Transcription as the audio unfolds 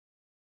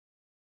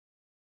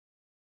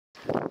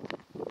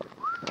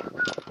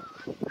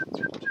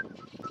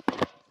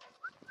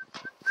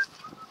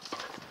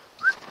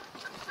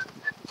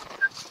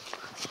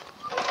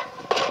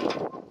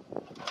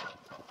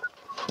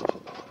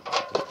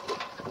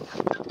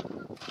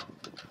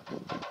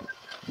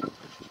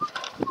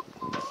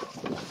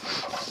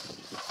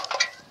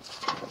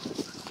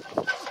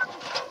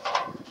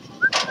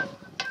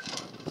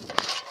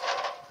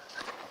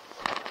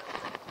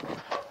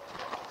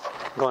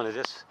Going to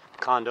this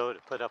condo to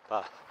put up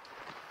a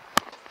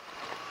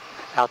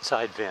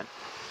outside vent.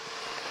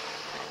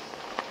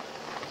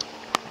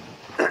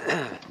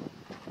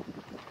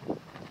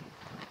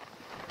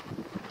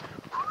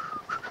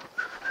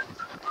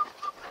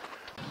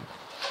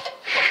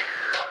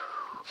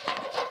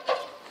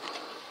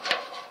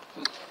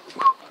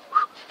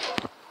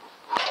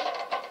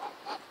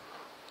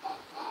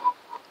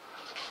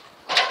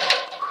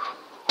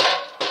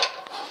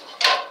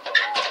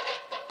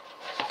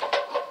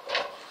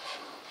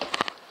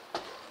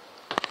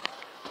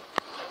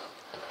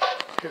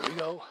 Here we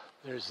go.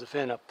 There's the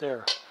vent up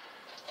there.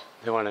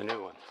 They want a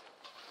new one.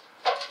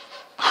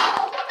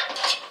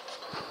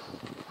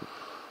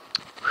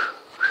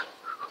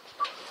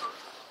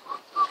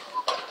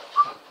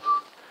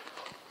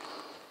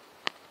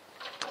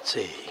 Let's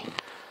see.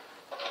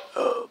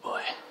 Oh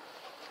boy.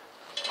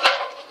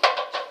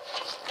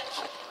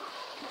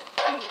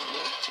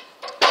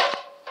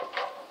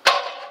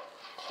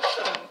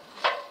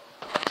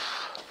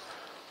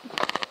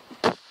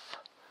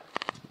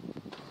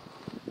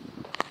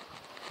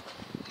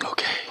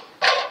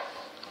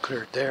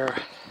 Cleared there.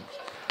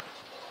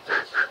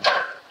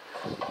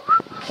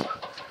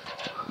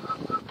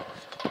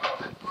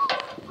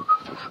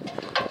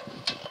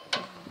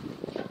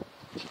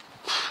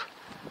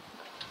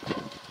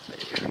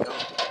 There we go.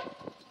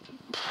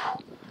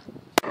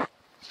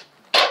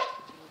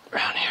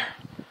 Around here.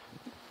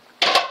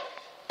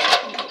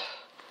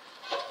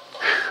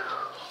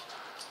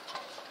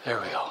 There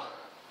we go.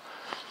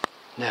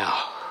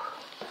 Now.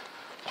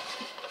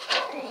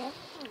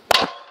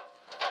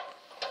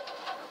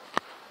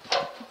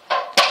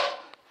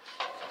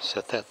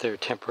 Set that there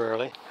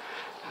temporarily.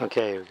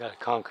 Okay, we've got a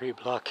concrete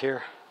block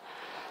here.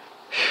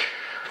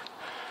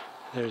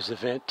 There's the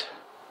vent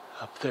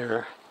up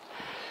there.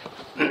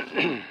 Looks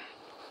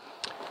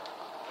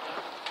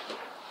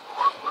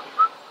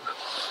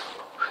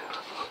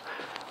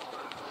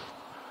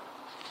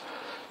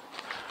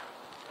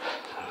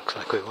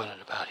like we want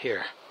it about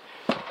here.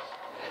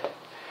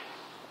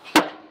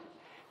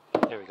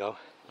 There we go.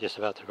 Just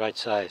about the right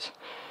size.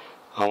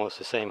 Almost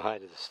the same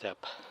height as the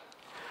step.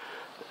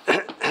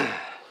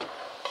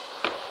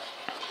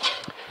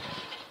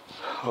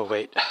 Oh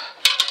wait,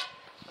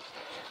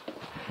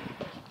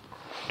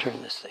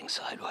 turn this thing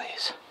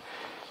sideways,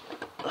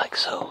 like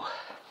so.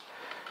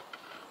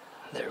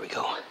 There we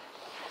go.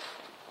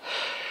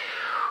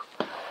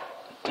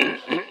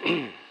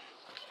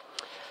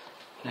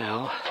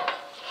 Now,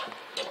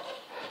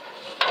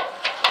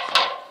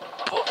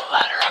 pull the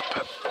ladder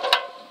up.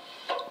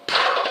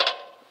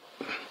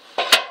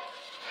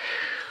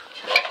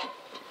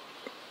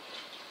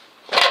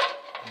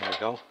 There we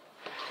go.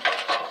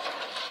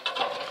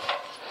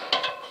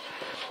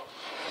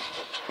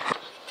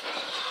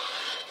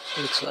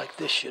 Looks like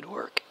this should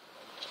work.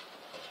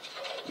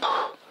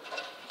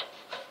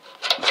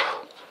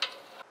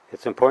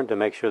 It's important to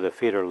make sure the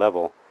feet are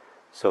level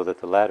so that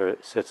the ladder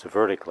sits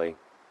vertically.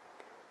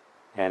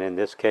 And in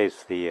this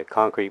case, the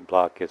concrete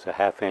block is a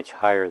 ½ inch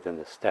higher than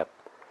the step.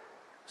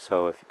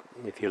 So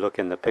if you look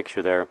in the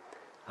picture there,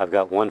 I've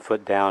got 1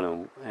 foot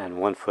down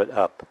and 1 foot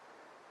up.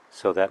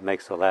 So that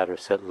makes the ladder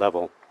sit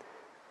level.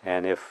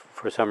 And if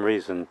for some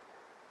reason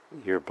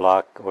your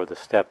block or the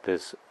step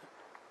is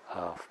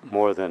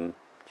more than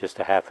just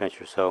a ½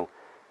 inch or so,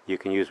 you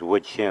can use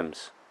wood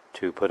shims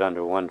to put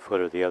under 1 foot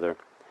or the other.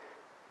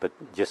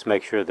 But just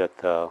make sure that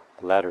the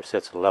ladder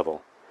sits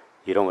level.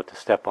 You don't want to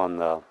step on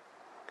the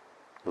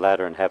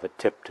ladder and have it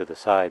tip to the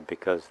side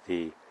because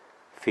the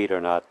feet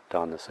are not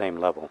on the same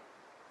level.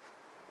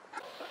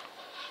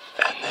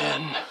 And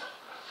then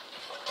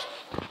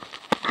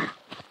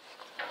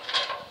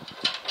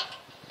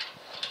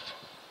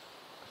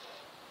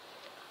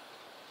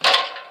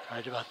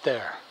right about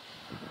there.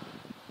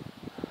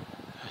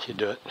 That should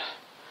do it.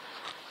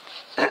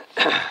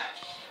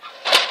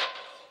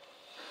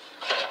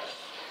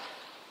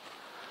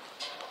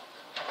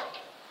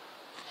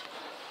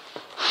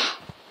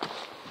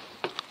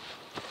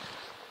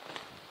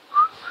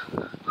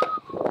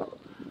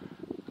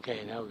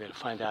 Okay, now we've got to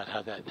find out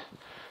how that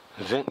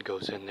vent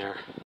goes in there.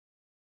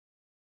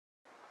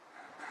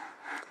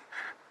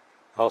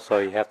 Also,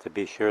 you have to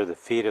be sure the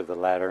feet of the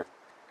ladder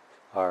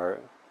are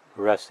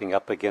resting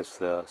up against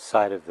the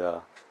side of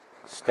the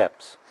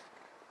steps.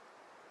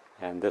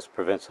 And this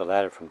prevents the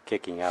ladder from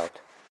kicking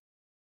out.